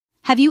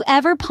Have you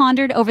ever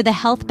pondered over the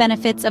health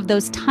benefits of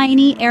those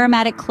tiny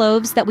aromatic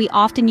cloves that we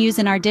often use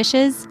in our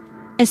dishes?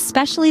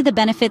 Especially the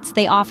benefits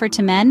they offer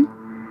to men?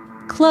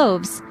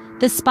 Cloves,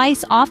 the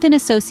spice often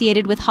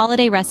associated with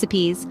holiday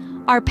recipes,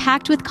 are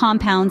packed with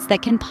compounds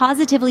that can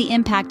positively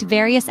impact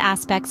various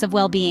aspects of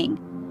well-being.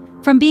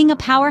 From being a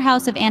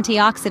powerhouse of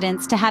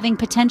antioxidants to having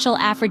potential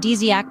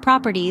aphrodisiac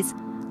properties,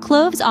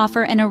 cloves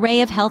offer an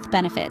array of health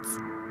benefits.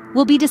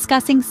 We'll be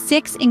discussing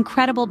 6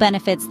 incredible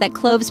benefits that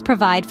cloves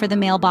provide for the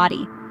male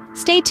body.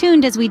 Stay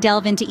tuned as we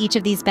delve into each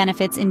of these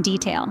benefits in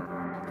detail.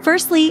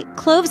 Firstly,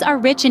 cloves are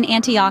rich in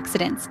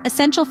antioxidants,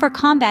 essential for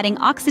combating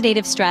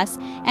oxidative stress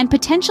and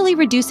potentially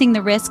reducing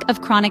the risk of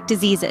chronic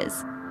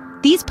diseases.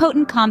 These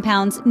potent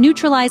compounds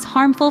neutralize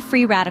harmful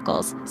free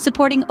radicals,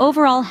 supporting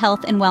overall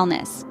health and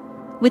wellness.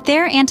 With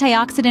their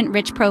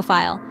antioxidant-rich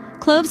profile,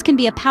 cloves can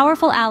be a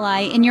powerful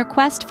ally in your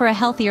quest for a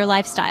healthier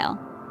lifestyle.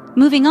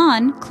 Moving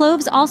on,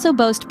 cloves also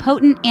boast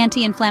potent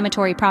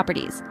anti-inflammatory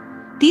properties.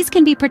 These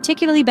can be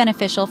particularly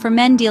beneficial for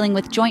men dealing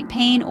with joint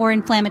pain or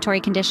inflammatory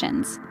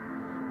conditions.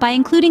 By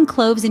including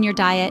cloves in your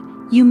diet,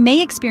 you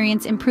may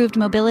experience improved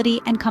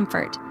mobility and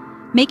comfort,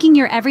 making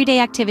your everyday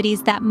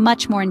activities that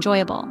much more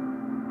enjoyable.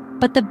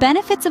 But the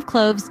benefits of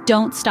cloves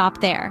don't stop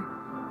there.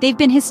 They've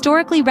been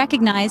historically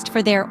recognized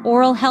for their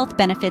oral health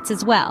benefits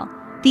as well.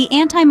 The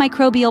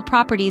antimicrobial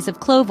properties of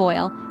clove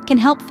oil can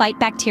help fight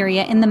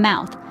bacteria in the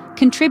mouth,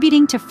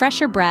 contributing to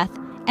fresher breath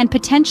and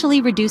potentially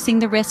reducing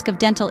the risk of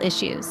dental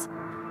issues.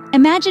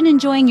 Imagine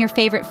enjoying your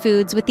favorite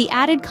foods with the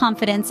added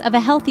confidence of a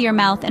healthier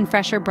mouth and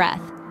fresher breath.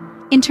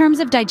 In terms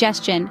of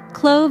digestion,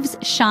 cloves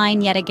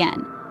shine yet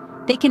again.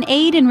 They can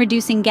aid in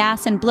reducing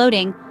gas and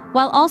bloating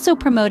while also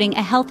promoting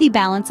a healthy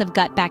balance of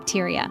gut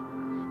bacteria.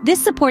 This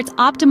supports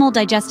optimal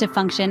digestive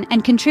function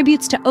and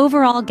contributes to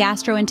overall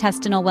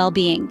gastrointestinal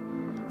well-being.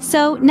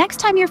 So, next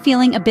time you're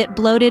feeling a bit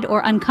bloated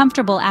or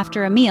uncomfortable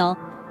after a meal,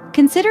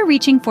 consider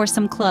reaching for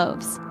some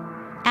cloves.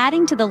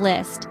 Adding to the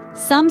list,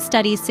 some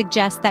studies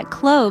suggest that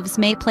cloves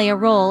may play a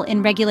role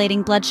in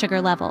regulating blood sugar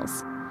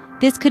levels.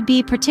 This could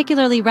be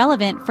particularly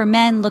relevant for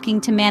men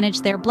looking to manage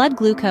their blood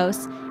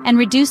glucose and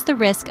reduce the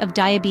risk of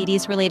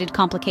diabetes-related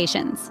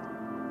complications.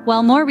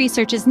 While more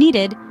research is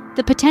needed,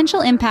 the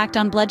potential impact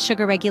on blood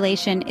sugar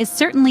regulation is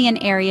certainly an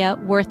area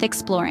worth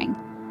exploring.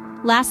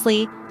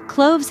 Lastly,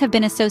 cloves have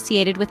been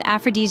associated with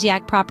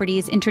aphrodisiac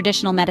properties in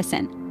traditional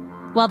medicine.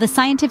 While the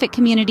scientific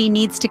community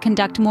needs to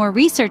conduct more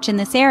research in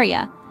this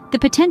area, the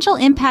potential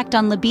impact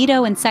on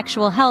libido and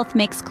sexual health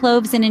makes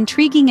cloves an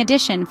intriguing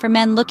addition for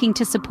men looking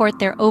to support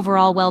their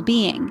overall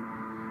well-being.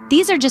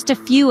 These are just a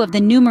few of the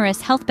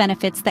numerous health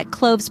benefits that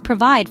cloves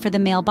provide for the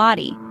male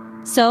body.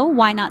 So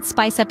why not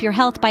spice up your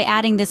health by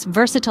adding this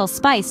versatile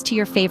spice to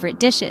your favorite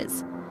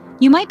dishes?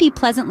 You might be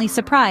pleasantly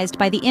surprised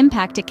by the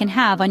impact it can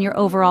have on your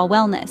overall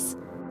wellness.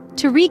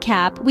 To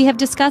recap, we have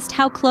discussed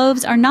how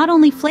cloves are not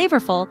only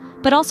flavorful,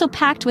 but also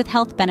packed with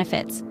health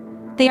benefits.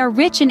 They are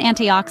rich in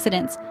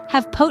antioxidants,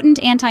 have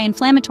potent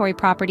anti-inflammatory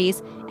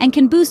properties, and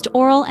can boost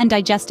oral and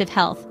digestive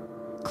health.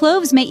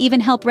 Cloves may even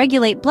help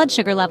regulate blood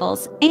sugar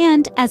levels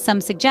and, as some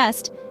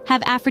suggest,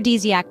 have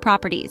aphrodisiac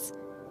properties.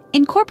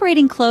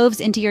 Incorporating cloves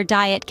into your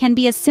diet can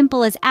be as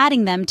simple as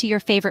adding them to your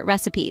favorite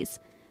recipes.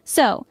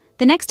 So,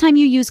 the next time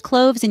you use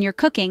cloves in your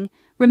cooking,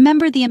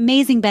 remember the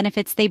amazing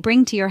benefits they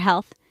bring to your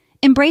health.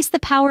 Embrace the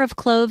power of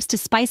cloves to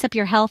spice up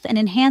your health and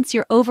enhance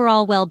your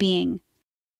overall well-being.